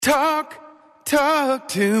Talk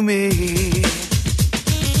to me.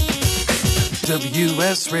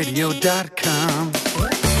 WSRadio.com.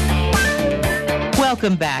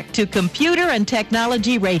 Welcome back to Computer and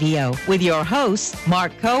Technology Radio with your hosts,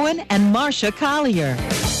 Mark Cohen and Marcia Collier.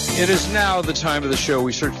 It is now the time of the show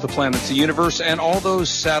we search the planets, the universe, and all those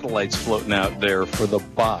satellites floating out there for the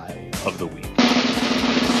buy of the week.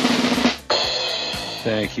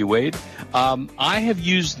 Thank you, Wade. I have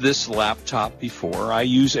used this laptop before. I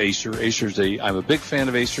use Acer. I'm a big fan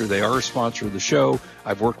of Acer. They are a sponsor of the show.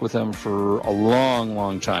 I've worked with them for a long,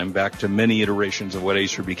 long time, back to many iterations of what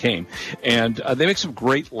Acer became. And they make some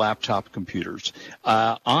great laptop computers.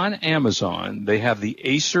 On Amazon, they have the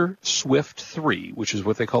Acer Swift 3, which is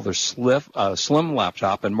what they call their slim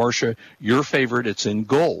laptop. And, Marcia, your favorite, it's in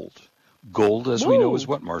gold. Gold, as we know, is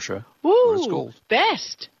what, Marcia? What is gold?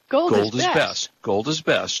 Best. Gold is best. Gold is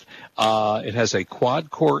best. It has a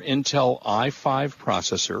quad-core Intel i5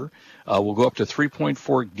 processor. Will go up to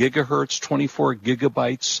 3.4 gigahertz, 24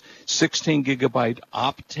 gigabytes, 16 gigabyte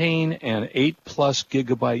Optane, and 8-plus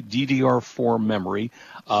gigabyte DDR4 memory,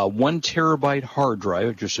 1 terabyte hard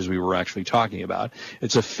drive, just as we were actually talking about.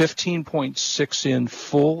 It's a 15.6-inch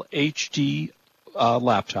full HD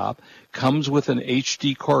laptop. Comes with an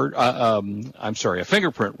HD card, a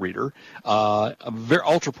fingerprint reader, very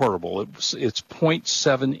ultra portable. It's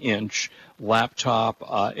 0.7-inch laptop.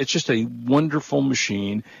 It's just a wonderful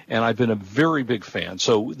machine, and I've been a very big fan.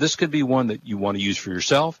 So this could be one that you want to use for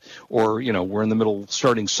yourself, or, we're in the middle,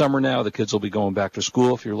 starting summer now. The kids will be going back to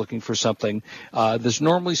school if you're looking for something. This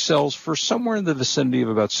normally sells for somewhere in the vicinity of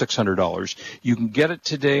about $600. You can get it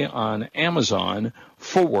today on Amazon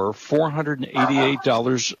for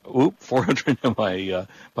 $488. 400. My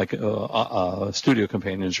studio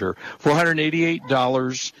companions here.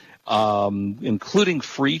 $488, including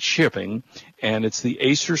free shipping, and it's the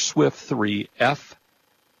Acer Swift 3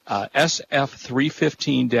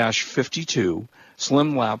 SF315-52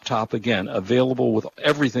 slim laptop. Again, available with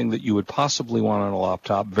everything that you would possibly want on a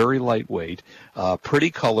laptop. Very lightweight, pretty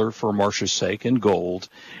color for Marcia's sake, in gold,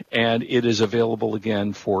 and it is available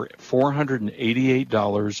again for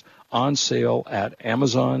 $488 on sale at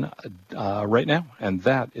Amazon right now, and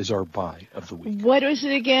that is our buy of the week. What is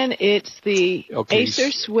it again? It's the Acer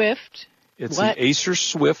Swift. It's the Acer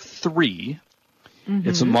Swift 3. Mm-hmm.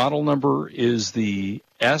 Its model number is the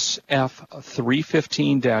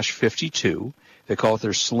SF315-52. They call it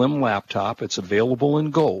their slim laptop. It's available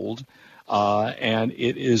in gold, and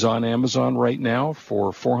it is on Amazon right now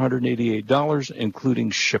for $488,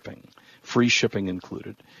 including shipping, free shipping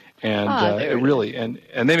included. And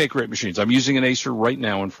and they make great machines. I'm using an Acer right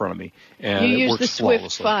now in front of me, and you it use works the flawlessly.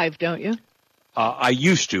 Swift 5, don't you? I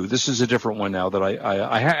used to. This is a different one now that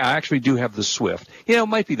I actually do have the Swift. It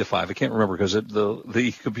might be the 5. I can't remember because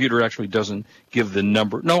the computer actually doesn't give the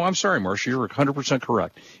number. No, I'm sorry, Marcia. You're 100%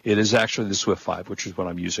 correct. It is actually the Swift 5, which is what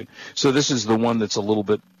I'm using. So this is the one that's a little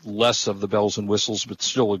bit less of the bells and whistles, but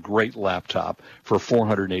still a great laptop for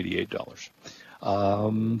 $488.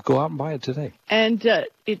 Go out and buy it today. And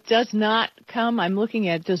it does not come, I'm looking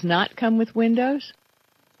at it, does not come with Windows?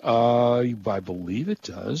 I believe it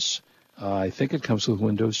does. I think it comes with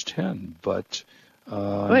Windows 10, but...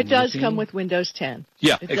 well, it does come with Windows 10.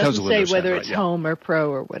 Yeah, it comes with Windows 10. It doesn't say whether it's Home or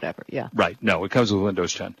Pro or whatever, yeah. Right, no, it comes with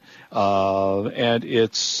Windows 10. And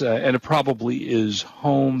it probably is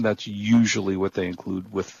Home. That's usually what they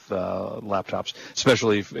include with laptops,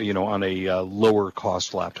 especially if, on a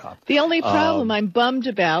lower-cost laptop. The only problem I'm bummed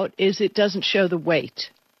about is it doesn't show the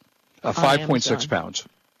weight. 5.6 pounds.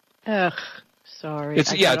 Ugh. Sorry.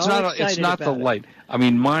 It's not the light. I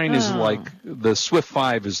mean, mine is like the Swift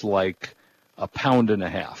 5 is like a pound and a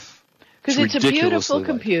half. Because it's a beautiful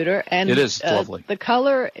computer, and it is lovely. The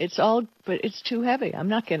color, but it's too heavy. I'm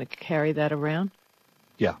not going to carry that around.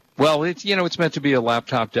 Yeah. Well, it's meant to be a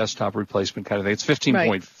laptop desktop replacement kind of thing. It's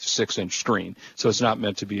 15.6-inch screen, so it's not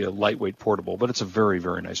meant to be a lightweight portable, but it's a very,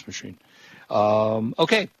 very nice machine.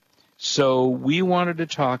 Okay. So we wanted to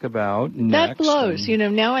talk about next. That blows.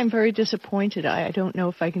 Now I'm very disappointed. I don't know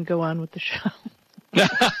if I can go on with the show.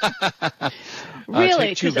 Really,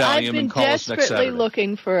 because I've been desperately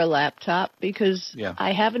looking for a laptop because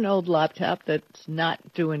I have an old laptop that's not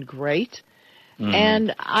doing great,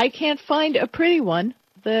 and I can't find a pretty one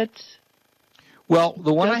that. Well,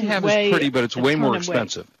 the one I have is pretty, but it's way more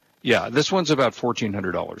expensive. Yeah, this one's about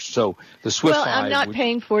 $1,400. So the Swift 5... Well, I'm not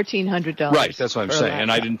paying $1,400. Right, that's what I'm saying.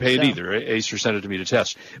 And I didn't pay it either. Acer sent it to me to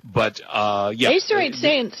test. But, yeah. Acer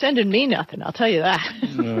ain't sending me nothing, I'll tell you that.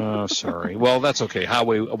 Oh, sorry. Well, that's okay.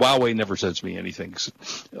 Huawei never sends me anything,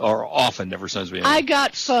 or often never sends me anything. I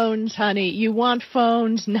got phones, honey. You want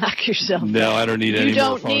phones? Knock yourself No, out. I don't need any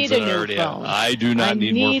more phones than I already have. You don't need a new phone. I do not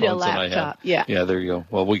need more phones than I have. I need a laptop, yeah. Yeah, there you go.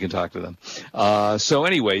 Well, we can talk to them. So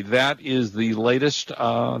anyway, that is the latest...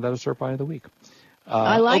 that is our buy of the week.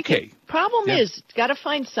 I like it. Problem is, got to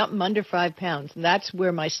find something under 5 pounds, and that's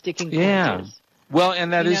where my sticking point is. Well,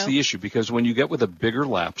 and that is the issue, because when you get with a bigger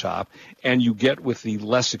laptop and you get with the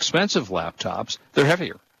less expensive laptops, they're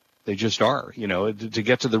heavier. They just are. To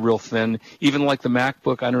get to the real thin, even like the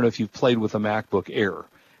MacBook, I don't know if you've played with a MacBook Air.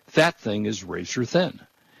 That thing is razor thin.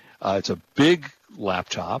 It's a big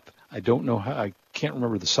laptop. I don't know how. I can't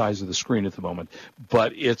remember the size of the screen at the moment,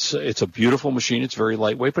 but it's a beautiful machine. It's very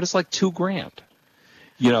lightweight, but it's like $2,000.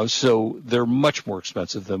 So they're much more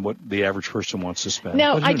expensive than what the average person wants to spend.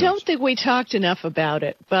 Now, I don't think we talked enough about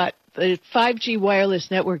it, but the 5G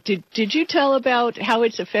wireless network. Did you tell about how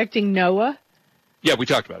it's affecting NOAA? Yeah, we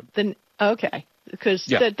talked about it. Okay, because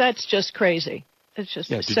that's just crazy. It's just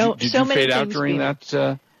did so you many fade out things during that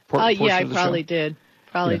portion yeah, I of the probably show? did.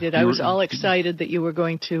 Probably did. I was all excited that you were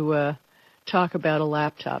going to talk about a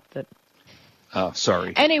laptop that. Oh,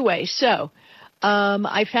 sorry. Anyway, so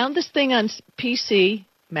I found this thing on PC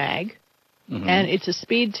Mag, and it's a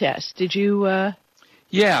speed test. Did you?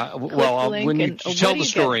 Yeah. Well, when you tell the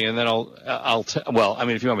story, and then I'll well, I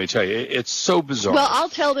mean, if you want me to tell you, it's so bizarre. Well, I'll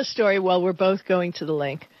tell the story while we're both going to the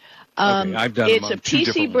link. Okay, I've done it's a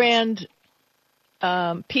PC brand.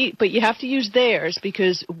 But you have to use theirs,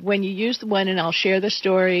 because when you use the one, and I'll share the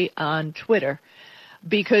story on Twitter,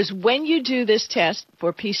 because when you do this test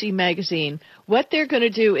for PC Magazine, what they're going to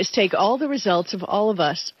do is take all the results of all of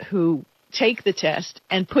us who take the test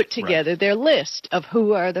and put together their list of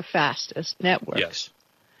who are the fastest networks. Yes.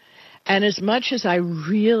 And as much as I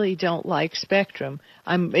really don't like Spectrum,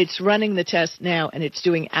 it's running the test now, and it's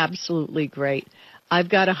doing absolutely great. I've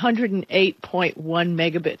got 108.1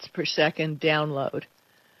 megabits per second download.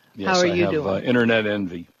 Yes, how are you doing? I have internet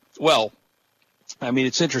envy. Well, I mean,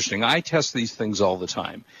 it's interesting. I test these things all the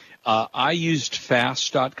time. I used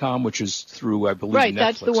fast.com, which is through, I believe, Right, Netflix,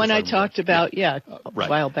 that's the one I talked about, a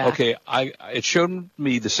while back. Okay, it showed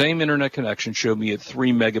me, the same internet connection showed me at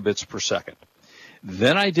 3 megabits per second.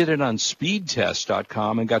 Then I did it on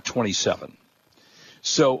speedtest.com and got 27.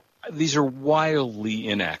 So these are wildly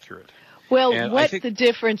inaccurate. Well, the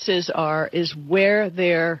differences are is where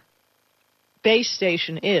their base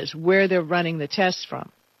station is, where they're running the tests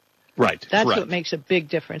from. Right. That's what makes a big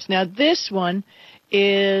difference. Now, this one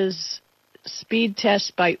is speed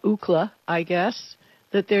test by Ookla, I guess,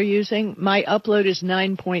 that they're using. My upload is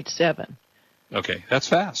 9.7. Okay, that's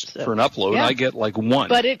fast. For an upload, I get like 1.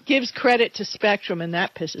 But it gives credit to Spectrum, and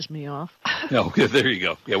that pisses me off. Okay, there you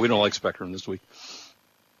go. Yeah, we don't like Spectrum this week.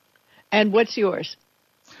 And what's yours?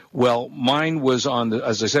 Well, mine was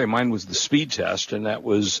as I say, mine was the speed test, and that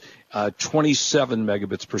was 27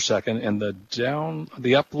 megabits per second, and the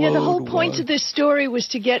upload. Yeah, the whole point of this story was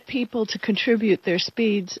to get people to contribute their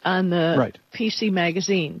speeds on the PC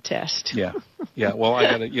Magazine test. Yeah. Well,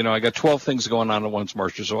 I got 12 things going on at once,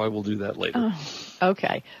 Marcia, so I will do that later.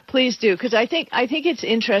 Okay, please do, because I think it's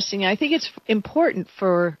interesting. I think it's important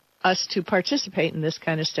for us to participate in this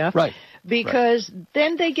kind of stuff, right? Because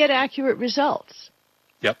then they get accurate results.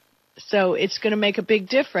 Yep. So it's going to make a big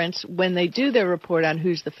difference when they do their report on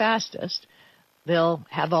who's the fastest. They'll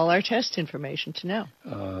have all our test information to know.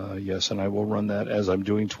 Yes, and I will run that as I'm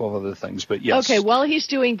doing 12 other things. But yes. Okay, while he's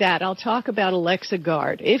doing that, I'll talk about Alexa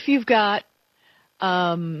Guard. If you've got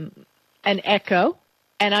an Echo,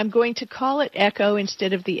 and I'm going to call it Echo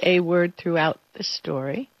instead of the A word throughout the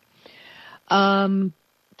story.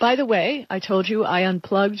 By the way, I told you I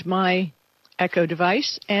unplugged my Echo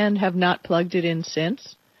device and have not plugged it in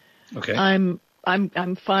since. Okay. I'm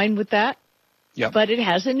fine with that. Yeah. But it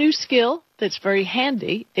has a new skill that's very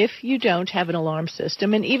handy if you don't have an alarm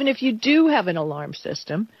system, and even if you do have an alarm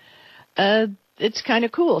system, it's kind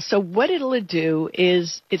of cool. So what it'll do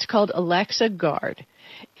is it's called Alexa Guard.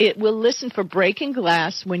 It will listen for breaking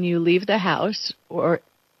glass when you leave the house, or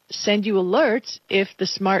send you alerts if the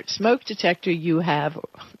smart smoke detector you have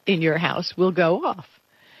in your house will go off.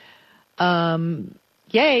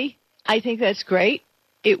 Yay, I think that's great.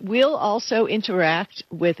 It will also interact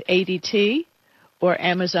with ADT or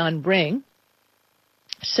Amazon Ring.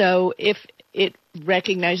 So if it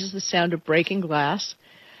recognizes the sound of breaking glass,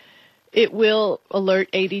 it will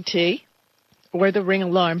alert ADT or the Ring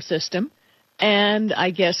alarm system, and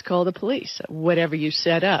I guess call the police, whatever you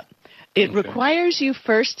set up. It requires you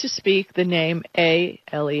first to speak the name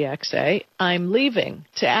Alexa, I'm leaving,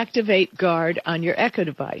 to activate Guard on your Echo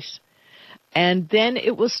device. And then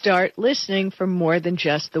it will start listening for more than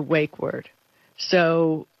just the wake word.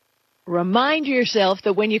 So remind yourself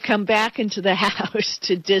that when you come back into the house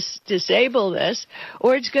to disable this,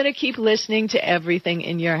 or it's going to keep listening to everything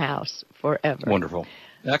in your house forever. Wonderful.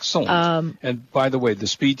 Excellent. And by the way, the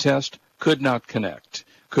speed test could not connect.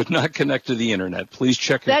 Could not connect to the internet. Please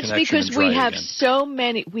check your connection. That's because we have so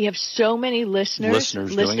many listeners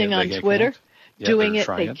listening on Twitter doing it.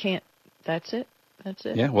 They can't. That's it.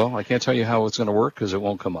 Yeah. Well, I can't tell you how it's going to work because it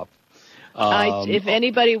won't come up. If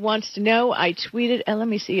anybody wants to know, I tweeted. Let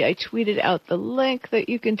me see. I tweeted out the link that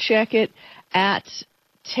you can check it at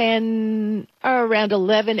around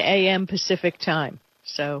 11 a.m. Pacific time.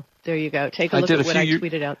 So there you go. Take a look at what I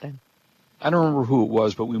tweeted out then. I don't remember who it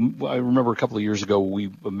was, but I remember a couple of years ago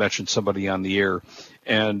we mentioned somebody on the air,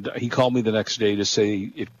 and he called me the next day to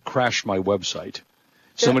say it crashed my website.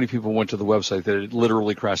 So many people went to the website that it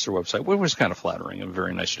literally crashed their website. Well, it was kind of flattering and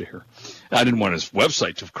very nice to hear. I didn't want his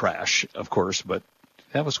website to crash, of course, but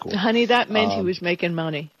that was cool. Honey, that meant he was making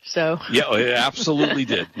money. So yeah, it absolutely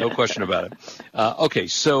did. No question about it. Okay,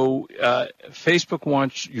 so Facebook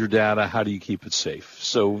wants your data. How do you keep it safe?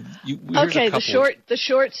 So the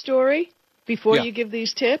short story. Before you give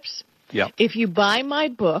these tips, if you buy my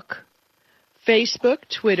book, Facebook,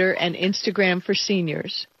 Twitter, and Instagram for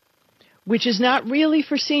Seniors, which is not really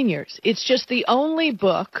for seniors, it's just the only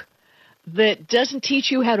book that doesn't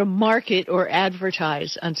teach you how to market or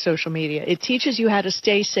advertise on social media. It teaches you how to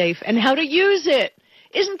stay safe and how to use it.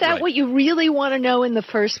 Isn't that what you really want to know in the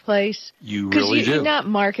first place? You really do. Because you're not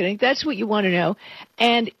marketing. That's what you want to know.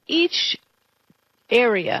 And each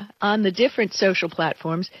area on the different social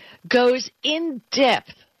platforms goes in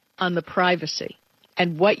depth on the privacy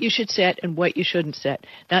and what you should set and what you shouldn't set.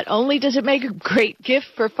 Not only does it make a great gift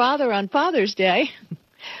for Father on Father's Day,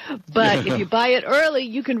 but if you buy it early,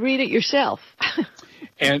 you can read it yourself.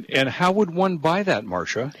 And how would one buy that,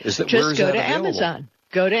 Marcia? Just go to Amazon.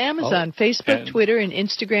 Go to Amazon, Facebook, Twitter, and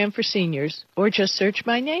Instagram for Seniors, or just search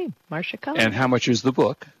my name, Marcia Cullen. And how much is the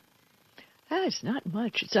book? It's not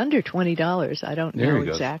much. It's under $20. I don't know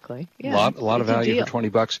exactly. Yeah, a lot of value for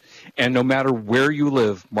 $20. And no matter where you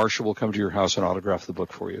live, Marcia will come to your house and autograph the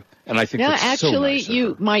book for you. And I think that's so nice of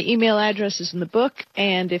her. My email address is in the book,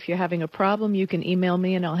 and if you're having a problem, you can email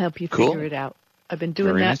me and I'll help you figure it out. I've been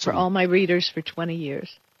doing that for all my readers for 20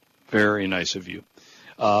 years. Very nice of you.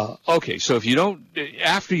 Okay, so if you don't,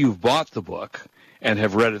 after you've bought the book and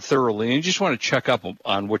have read it thoroughly, and you just want to check up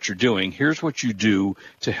on what you're doing, here's what you do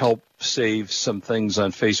to help save some things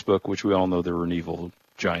on Facebook, which we all know they're an evil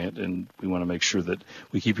giant, and we want to make sure that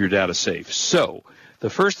we keep your data safe. So the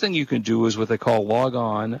first thing you can do is what they call log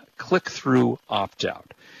on, click through, opt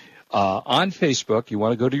out. On Facebook, you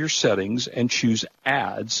want to go to your settings and choose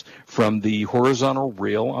ads from the horizontal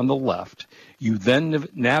rail on the left. You then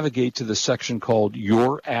navigate to the section called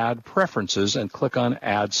Your Ad Preferences and click on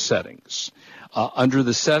Ad Settings. Under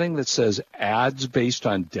the setting that says ads based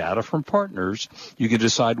on data from partners, you can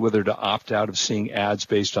decide whether to opt out of seeing ads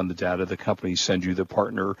based on the data the company sends you, the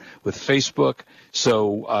partner with Facebook.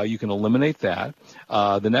 So you can eliminate that.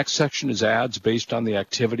 The next section is ads based on the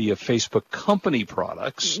activity of Facebook company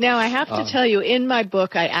products. Now, I have to tell you, in my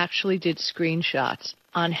book, I actually did screenshots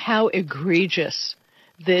on how egregious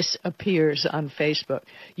this appears on Facebook.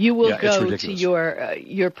 You will go to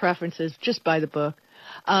your preferences, just buy the book.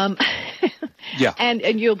 And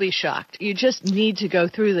you'll be shocked. You just need to go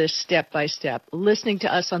through this step by step. Listening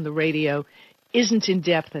to us on the radio isn't in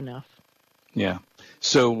depth enough. Yeah.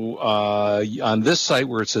 So on this site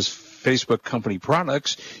where it says Facebook company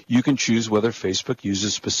products, you can choose whether Facebook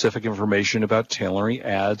uses specific information about tailoring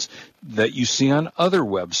ads that you see on other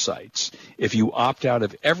websites. If you opt out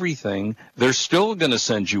of everything, they're still going to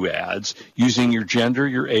send you ads using your gender,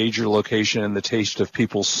 your age, your location, and the taste of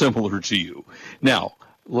people similar to you. Now,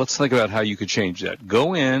 let's think about how you could change that.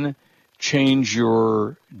 Go in, change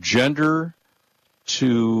your gender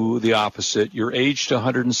to the opposite, your age to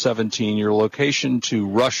 117, your location to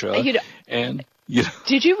Russia, and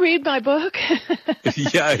Did you read my book?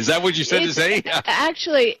 Yeah, is that what you said to say?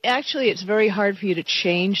 Actually, it's very hard for you to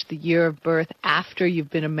change the year of birth after you've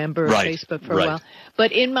been a member of Facebook for a while.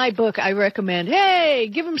 But in my book, I recommend, hey,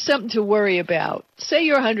 give them something to worry about. Say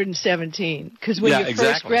you're 117, because when you're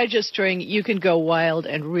first registering, you can go wild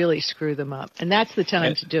and really screw them up, and that's the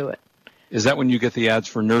time to do it. Is that when you get the ads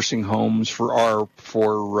for nursing homes, for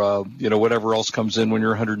whatever else comes in when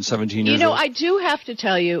you're 117 years old? I do have to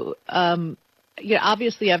tell you,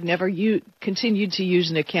 obviously I've never continued to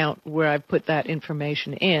use an account where I've put that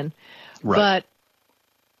information in. Right.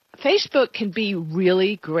 But Facebook can be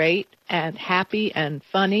really great and happy and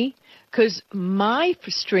funny because my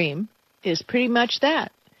stream is pretty much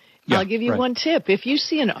that. Yeah, I'll give you right. one tip. If you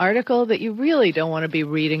see an article that you really don't want to be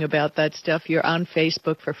reading about that stuff, you're on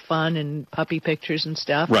Facebook for fun and puppy pictures and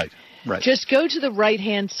stuff. Right. Just go to the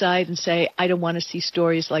right-hand side and say, I don't want to see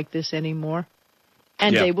stories like this anymore.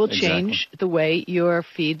 And they will change the way your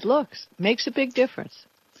feed looks. Makes a big difference.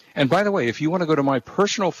 And by the way, if you want to go to my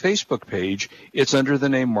personal Facebook page, it's under the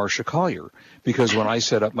name Marsha Collier, because when I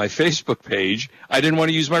set up my Facebook page, I didn't want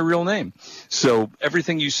to use my real name. So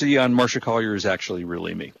everything you see on Marsha Collier is actually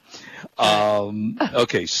really me.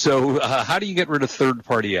 Okay, so how do you get rid of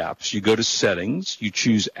third-party apps? You go to Settings, you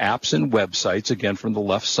choose Apps and Websites, again from the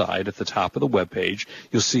left side at the top of the web page.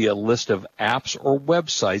 You'll see a list of apps or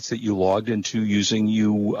websites that you logged into using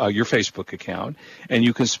your Facebook account, and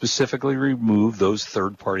you can specifically remove those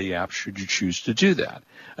third-party apps should you choose to do that.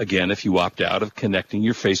 Again, if you opt out of connecting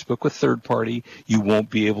your Facebook with third-party, you won't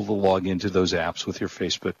be able to log into those apps with your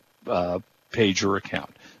Facebook page or account.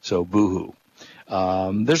 So boo-hoo.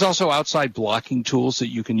 There's also outside blocking tools that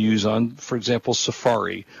you can use on, for example,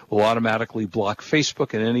 Safari will automatically block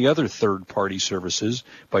Facebook and any other third-party services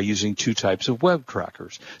by using two types of web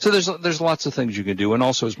trackers. So there's lots of things you can do. And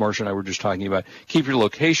also, as Marsha and I were just talking about, keep your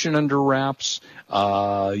location under wraps.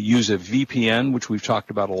 Use a VPN, which we've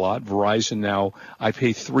talked about a lot. Verizon now, I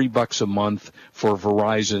pay $3 a month for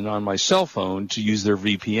Verizon on my cell phone to use their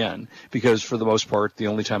VPN because, for the most part, the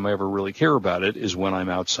only time I ever really care about it is when I'm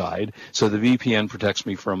outside. So the VPN protects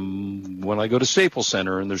me from when I go to Staples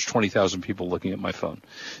Center and there's 20,000 people looking at my phone.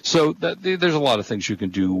 So there's a lot of things you can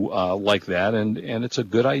do like that, and it's a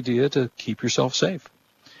good idea to keep yourself safe.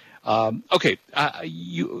 Writing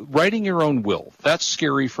your own will, that's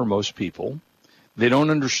scary for most people. They don't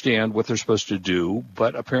understand what they're supposed to do,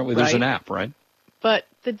 but apparently there's an app, right? But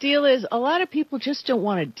the deal is a lot of people just don't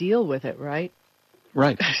want to deal with it, right?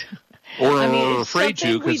 Right. Or are afraid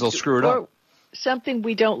to because they'll screw it up. Something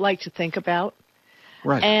we don't like to think about.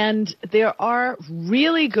 Right. And there are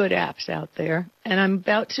really good apps out there, and I'm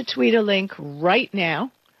about to tweet a link right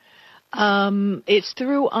now. It's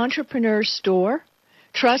through Entrepreneur Store.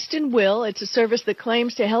 Trust and Will. It's a service that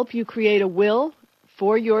claims to help you create a will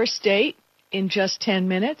for your estate in just 10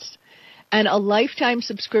 minutes. And a lifetime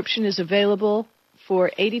subscription is available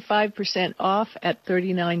for 85% off at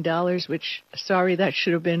 $39, which, sorry, that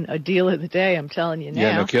should have been a deal of the day, I'm telling you now.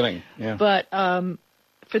 Yeah, no kidding. Yeah. But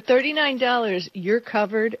for $39, you're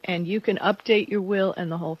covered, and you can update your will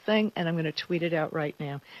and the whole thing, and I'm going to tweet it out right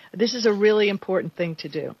now. This is a really important thing to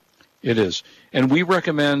do. It is. And we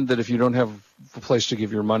recommend that if you don't have a place to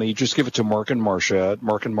give your money, just give it to Mark and Marsha at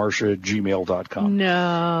markandmarsha@gmail.com.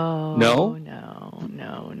 No.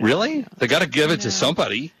 Really? No. They got to give it to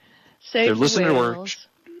somebody. Save They're the listening to whales. our...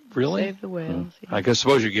 Really? Save the whales. Yeah. I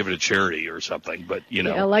suppose you give it to charity or something, but you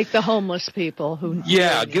know. Yeah, like the homeless people who.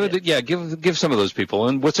 Yeah, give some of those people,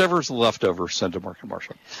 and whatever's left over, send to Mark and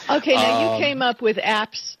Marsha. Okay, now you came up with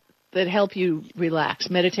apps that help you relax,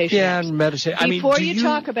 meditation. Yeah, apps. and meditate. Before you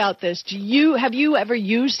talk about this, have you ever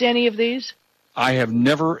used any of these? I have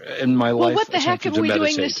never in my life. Well, what the heck are we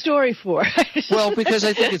doing this story for? Well, because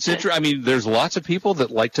I think it's interesting. I mean, there's lots of people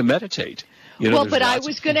that like to meditate. But I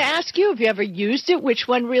was going to ask you, have you ever used it? Which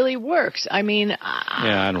one really works? I mean, yeah,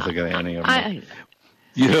 I don't think any of them.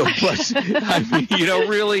 But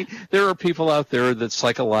really, there are people out there that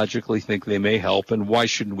psychologically think they may help, and why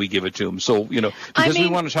shouldn't we give it to them? So, because we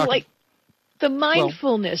want to talk like the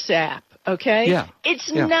mindfulness app. Okay, yeah,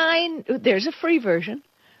 it's $9. There's a free version,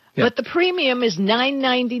 but the premium is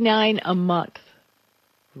 $9.99 a month.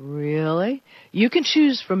 Really? You can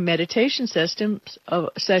choose from meditation sessions of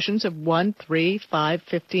 1, 3, 5,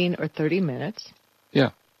 15, or 30 minutes.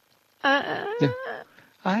 Yeah. I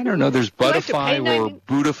don't know. There's Budify or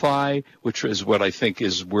Buddhify, which is what I think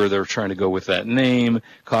is where they're trying to go with that name.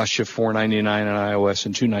 Costs you $4.99 on iOS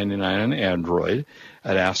and $2.99 on Android.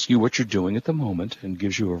 It asks you what you're doing at the moment and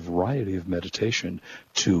gives you a variety of meditation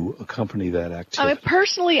to accompany that activity. I mean,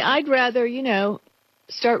 personally, I'd rather,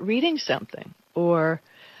 start reading something or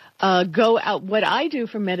go out. What I do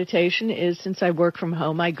for meditation is, since I work from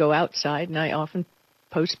home, I go outside and I often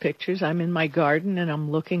post pictures. I'm in my garden and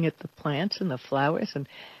I'm looking at the plants and the flowers, and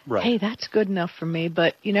hey, that's good enough for me.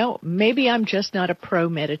 But maybe I'm just not a pro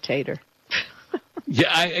meditator.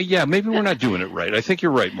 Maybe we're not doing it right. I think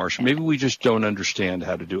you're right, Marsha. Maybe we just don't understand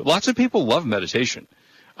how to do it. Lots of people love meditation.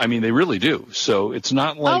 I mean, they really do. So it's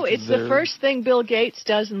not like it's the first thing Bill Gates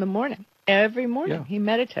does in the morning. Every morning he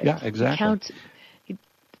meditates. Yeah, exactly.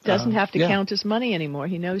 doesn't have to count his money anymore.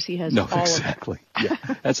 He knows he has all exactly. of it.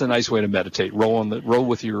 Yeah, that's a nice way to meditate. Roll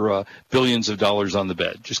with your billions of dollars on the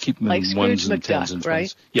bed. Just keep them like in ones and McDuck, tens and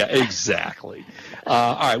twenties. right? Yeah, exactly.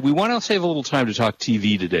 All right, we want to save a little time to talk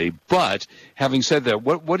TV today, but having said that,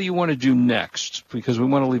 what do you want to do next? Because we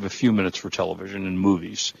want to leave a few minutes for television and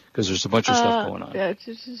movies, because there's a bunch of stuff going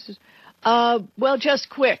on. Well, just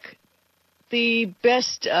quick. The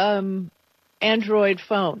best Android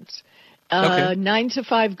phones. 9 to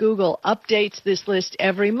 5 Google updates this list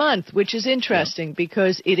every month, which is interesting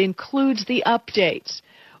because it includes the updates,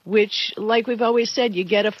 which, like we've always said, you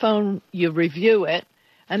get a phone, you review it,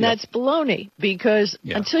 and that's baloney because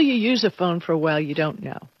until you use a phone for a while, you don't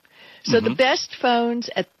know. So the best phones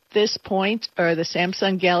at this point are the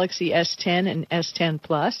Samsung Galaxy S10 and S10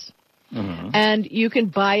 Plus. And you can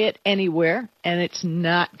buy it anywhere, and it's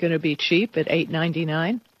not going to be cheap at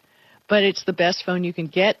 $899. But it's the best phone you can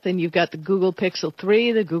get. Then you've got the Google Pixel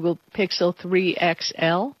 3, the Google Pixel 3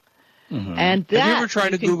 XL. And that, have you ever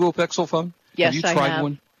tried a Google Pixel phone? Yes, have you tried I have.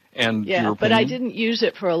 one? And yeah, but I didn't use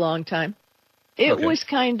it for a long time. It was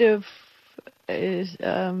kind of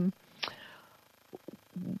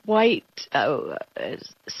white,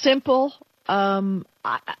 simple.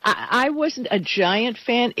 I wasn't a giant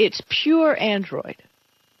fan. It's pure Android.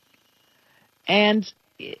 And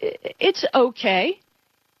it's okay.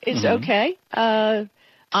 It's okay.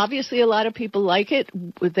 Obviously, a lot of people like it.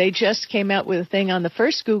 They just came out with a thing on the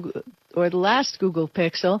first Google or the last Google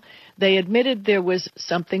Pixel. They admitted there was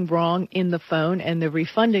something wrong in the phone, and they're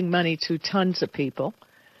refunding money to tons of people.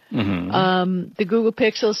 The Google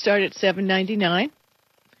Pixel start at $799.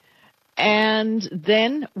 And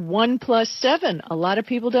then OnePlus 7. A lot of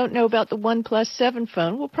people don't know about the OnePlus 7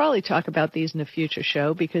 phone. We'll probably talk about these in a future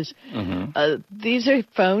show because these are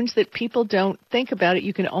phones that people don't think about it.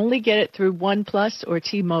 You can only get it through OnePlus or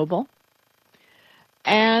T-Mobile.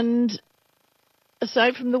 And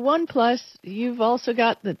aside from the OnePlus, you've also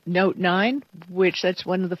got the Note 9, which that's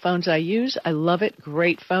one of the phones I use. I love it.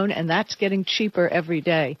 Great phone. And that's getting cheaper every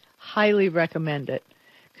day. Highly recommend it.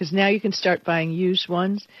 Because now you can start buying used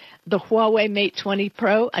ones. The Huawei Mate 20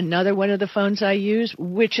 Pro, another one of the phones I use,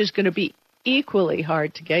 which is going to be equally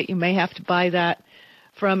hard to get. You may have to buy that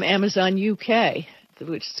from Amazon UK,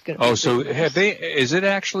 which is going to be so has it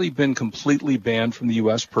actually been completely banned from the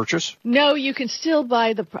U.S. purchase? No, you can still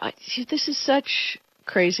buy the this is such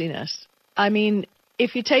craziness. I mean,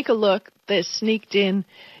 if you take a look, they sneaked in,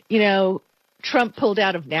 Trump pulled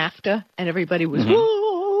out of NAFTA, and everybody was,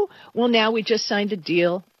 whoa. Well, now we just signed a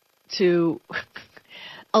deal to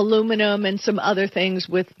aluminum and some other things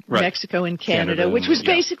with Mexico and Canada, which was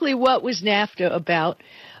basically what was NAFTA about.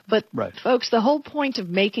 But, folks, the whole point of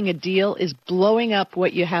making a deal is blowing up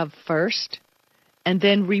what you have first and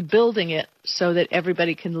then rebuilding it so that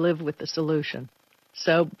everybody can live with the solution.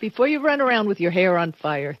 So before you run around with your hair on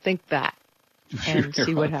fire, think back and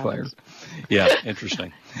see what happens. Yeah,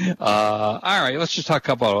 interesting. All right, let's just talk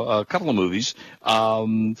about a couple of movies.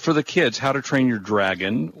 For the kids, How to Train Your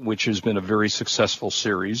Dragon, which has been a very successful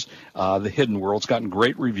series. The Hidden World's gotten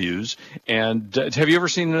great reviews. And have you ever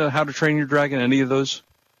seen How to Train Your Dragon, any of those?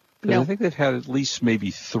 No. I think they've had at least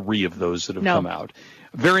maybe 3 of those that have come out.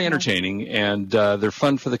 Very entertaining, and they're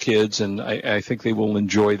fun for the kids, and I think they will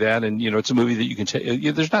enjoy that. And, it's a movie that you can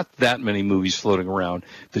take. There's not that many movies floating around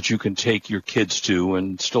that you can take your kids to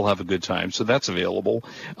and still have a good time, so that's available.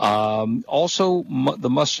 Also, The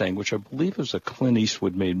Mustang, which I believe is a Clint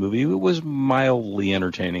Eastwood-made movie. It was mildly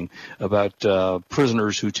entertaining about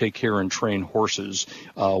prisoners who take care and train horses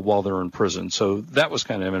while they're in prison. So that was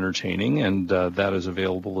kind of entertaining, and that is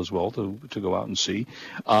available as well to go out and see.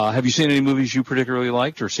 Have you seen any movies you particularly liked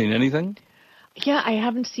or seen anything? Yeah, I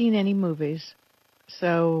haven't seen any movies.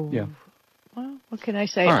 So, well, what can I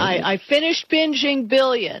say? Right. I finished binging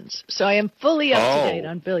Billions, so I am fully up to date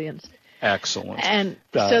on Billions. Excellent. And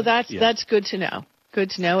so that's good to know. Good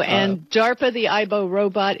to know. And DARPA, the Aibo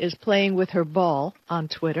robot, is playing with her ball on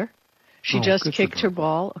Twitter. She just kicked her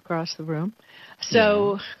ball across the room.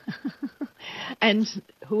 So, and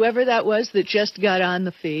whoever that was that just got on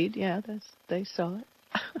the feed, they saw it.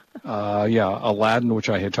 Aladdin, which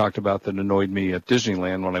I had talked about that annoyed me at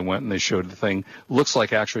Disneyland when I went and they showed the thing, looks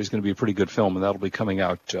like actually it's going to be a pretty good film, and that'll be coming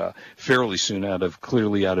out fairly soon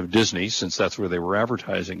clearly out of Disney, since that's where they were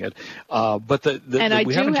advertising it. But I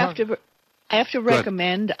have to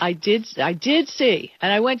recommend. I did see,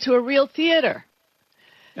 and I went to a real theater.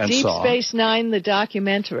 And Deep Space Nine, the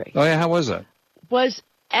documentary. Oh yeah, how was that? Was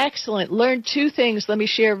excellent. Learned 2 things. Let me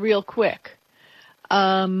share real quick.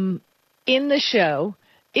 In the show,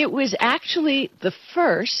 it was actually the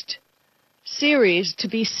first series to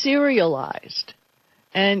be serialized.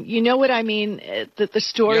 And you know what I mean? That the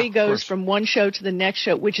story goes course. from one show to the next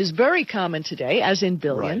show, which is very common today, as in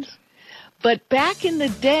Billions. Right. But back in the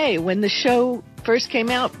day when the show first came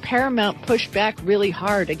out, Paramount pushed back really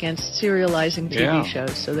hard against serializing TV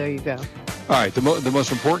shows. So there you go. All right, the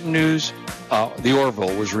most important news, The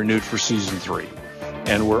Orville was renewed for season 3.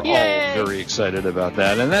 And we're all very excited about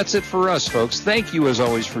that. And that's it for us, folks. Thank you, as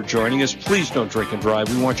always, for joining us. Please don't drink and drive.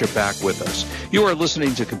 We want you back with us. You are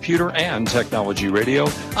listening to Computer and Technology Radio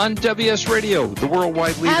on WS Radio, the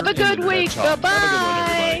worldwide leader. Have a good week. Bye-bye.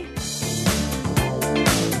 Have a good one,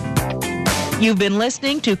 everybody. You've been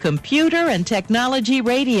listening to Computer and Technology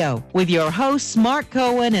Radio with your hosts Mark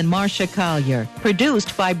Cohen and Marcia Collier.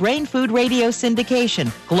 Produced by Brain Food Radio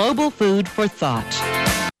Syndication, global food for thought.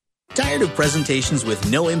 Tired of presentations with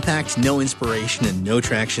no impact, no inspiration, and no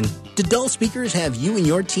traction? Do dull speakers have you and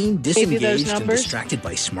your team disengaged and distracted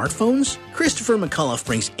by smartphones? Christopher McAuliffe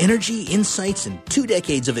brings energy, insights, and 2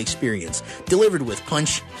 decades of experience, delivered with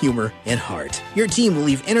punch, humor, and heart. Your team will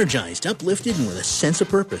leave energized, uplifted, and with a sense of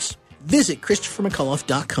purpose. Visit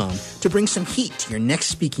ChristopherMcAuliffe.com to bring some heat to your next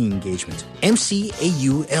speaking engagement. McAuliffe.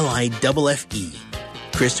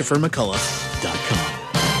 ChristopherMcAuliffe.com.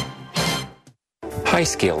 Hi,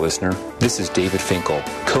 Scale listener. This is David Finkel,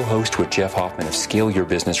 co-host with Jeff Hoffman of Scale Your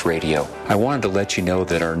Business Radio. I wanted to let you know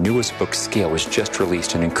that our newest book, Scale, was just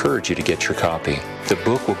released and encourage you to get your copy. The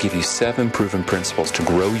book will give you 7 proven principles to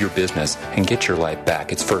grow your business and get your life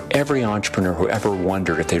back. It's for every entrepreneur who ever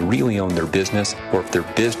wondered if they really own their business or if their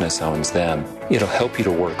business owns them. It'll help you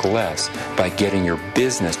to work less by getting your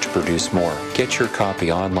business to produce more. Get your copy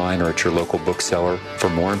online or at your local bookseller. For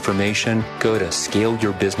more information, go to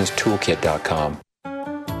scaleyourbusinesstoolkit.com.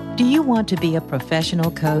 Do you want to be a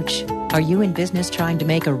professional coach? Are you in business trying to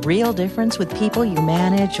make a real difference with people you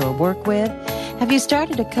manage or work with? Have you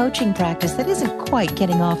started a coaching practice that isn't quite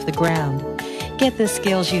getting off the ground? Get the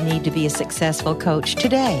skills you need to be a successful coach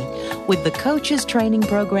today with the Coaches Training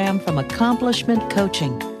Program from Accomplishment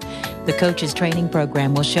Coaching. The Coaches Training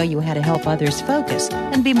Program will show you how to help others focus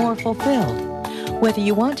and be more fulfilled. Whether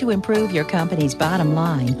you want to improve your company's bottom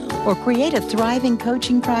line or create a thriving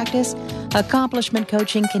coaching practice, Accomplishment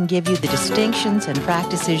Coaching can give you the distinctions and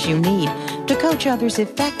practices you need to coach others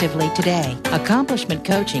effectively today. Accomplishment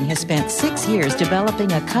Coaching has spent 6 years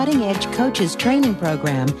developing a cutting-edge coaches training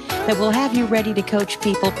program that will have you ready to coach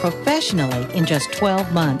people professionally in just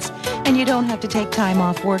 12 months, and you don't have to take time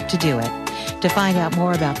off work to do it. To find out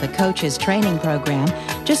more about the Coaches Training Program,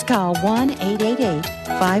 just call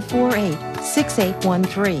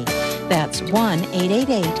 1-888-548-6813. That's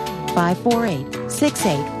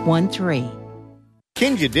 1-888-548-6813.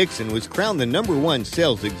 Kinja Dixon was crowned the #1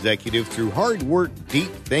 sales executive through hard work, deep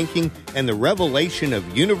thinking, and the revelation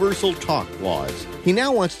of Universal Talk Laws. He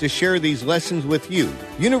now wants to share these lessons with you.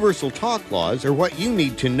 Universal Talk Laws are what you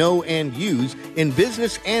need to know and use in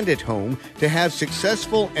business and at home to have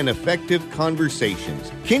successful and effective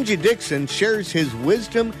conversations. Kinja Dixon shares his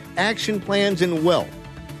wisdom, action plans, and wealth.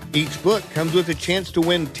 Each book comes with a chance to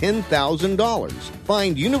win $10,000.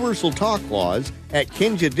 Find Universal Talk Laws at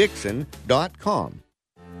KinjaDixon.com.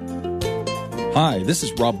 Hi, this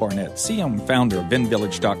is Rob Barnett, CEO and founder of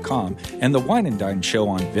VinVillage.com and the Wine and Dine Show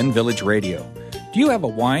on VinVillage Radio. Do you have a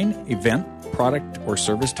wine, event, product, or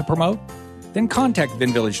service to promote? Then contact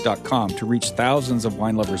VinVillage.com to reach thousands of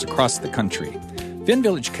wine lovers across the country.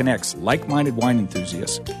 VinVillage connects like-minded wine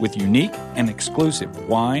enthusiasts with unique and exclusive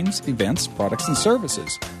wines, events, products, and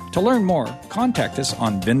services. To learn more, contact us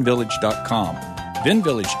on VinVillage.com.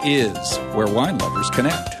 VinVillage is where wine lovers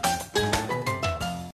connect.